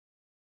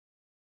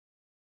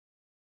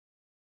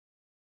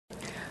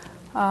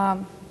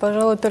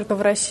Пожалуй, только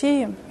в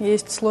России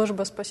есть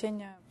служба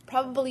спасения.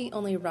 Probably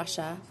only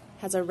Russia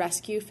has a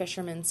rescue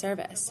fisherman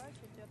service.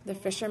 The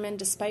fishermen,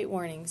 despite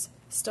warnings,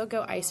 still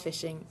go ice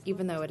fishing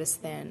even though it is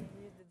thin.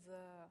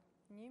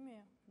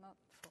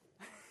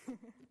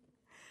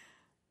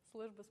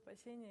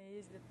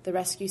 The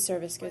rescue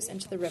service goes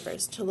into the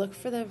rivers to look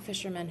for the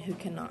fishermen who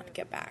cannot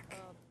get back.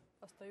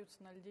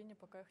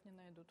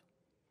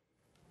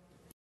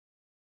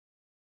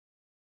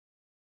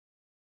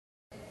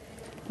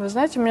 Вы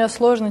знаете, меня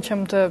сложно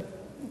чем-то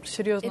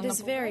серьезно It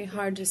is very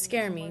hard to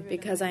scare me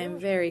because I am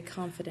very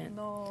confident.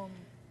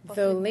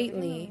 Though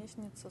lately,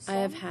 I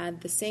have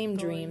had the same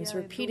dreams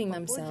repeating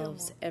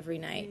themselves every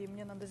night.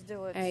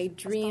 I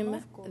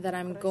dream that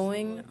I'm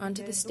going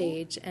onto the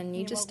stage and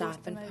need to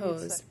stop and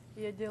pose,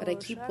 but I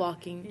keep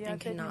walking and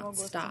cannot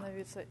stop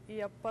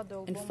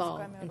and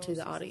fall into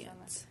the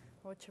audience.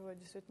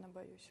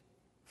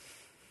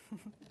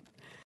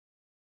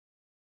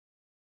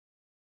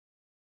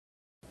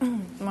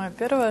 Мое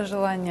первое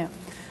желание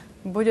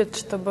будет,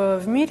 чтобы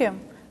в мире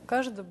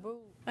каждый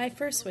был... My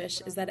first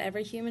wish is that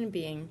every human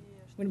being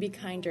would be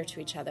kinder to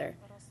each other,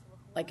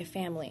 like a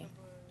family.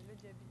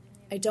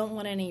 I don't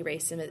want any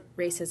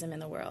racism in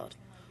the world.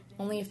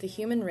 Only if the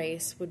human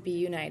race would be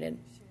united,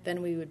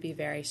 then we would be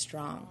very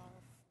strong.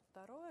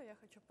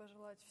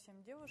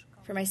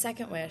 For my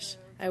second wish,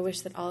 I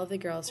wish that all of the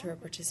girls who are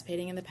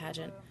participating in the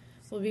pageant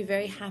will be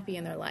very happy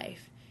in their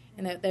life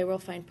and that they will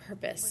find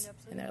purpose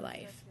in their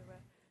life.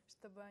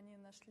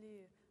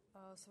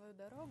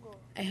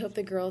 I hope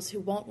the girls who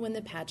won't win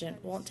the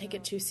pageant won't take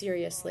it too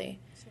seriously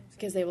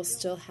because they will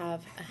still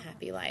have a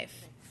happy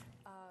life.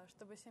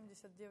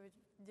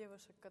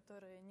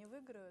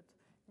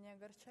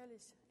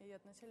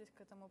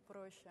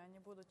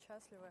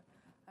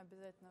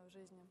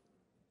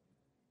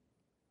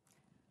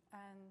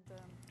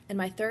 And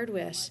my third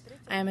wish,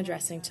 I am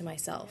addressing to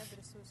myself.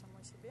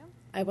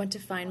 I want to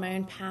find my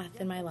own path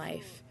in my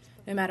life,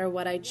 no matter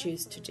what I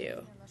choose to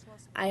do.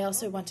 I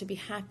also want to be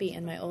happy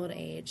in my old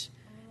age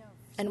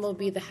and will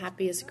be the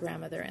happiest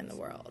grandmother in the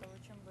world.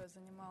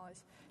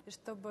 И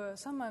чтобы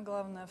самое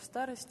главное в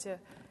старости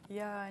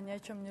я ни о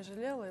чем не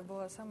жалела и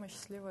была самой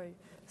счастливой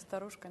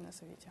старушкой на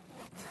свете.